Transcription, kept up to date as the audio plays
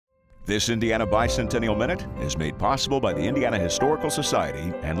This Indiana Bicentennial Minute is made possible by the Indiana Historical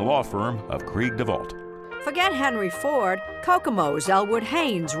Society and the law firm of Krieg DeVault. Forget Henry Ford. Kokomo's Elwood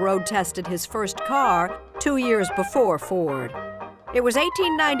Haynes road-tested his first car 2 years before Ford. It was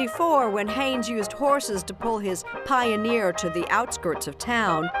 1894 when Haynes used horses to pull his Pioneer to the outskirts of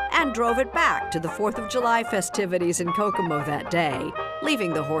town and drove it back to the 4th of July festivities in Kokomo that day,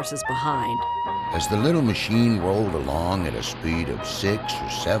 leaving the horses behind. As the little machine rolled along at a speed of 6 or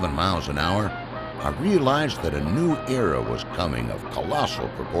 7 miles an hour, I realized that a new era was coming of colossal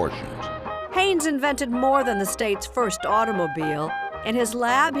proportions. Haynes invented more than the state's first automobile. In his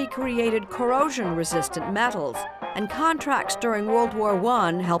lab, he created corrosion-resistant metals, and contracts during World War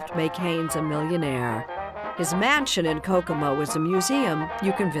I helped make Haynes a millionaire. His mansion in Kokomo is a museum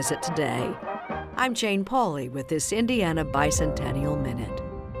you can visit today. I'm Jane Pauley with this Indiana Bicentennial Minute.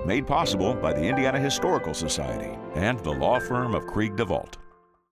 Made possible by the Indiana Historical Society and the law firm of Krieg DeVault.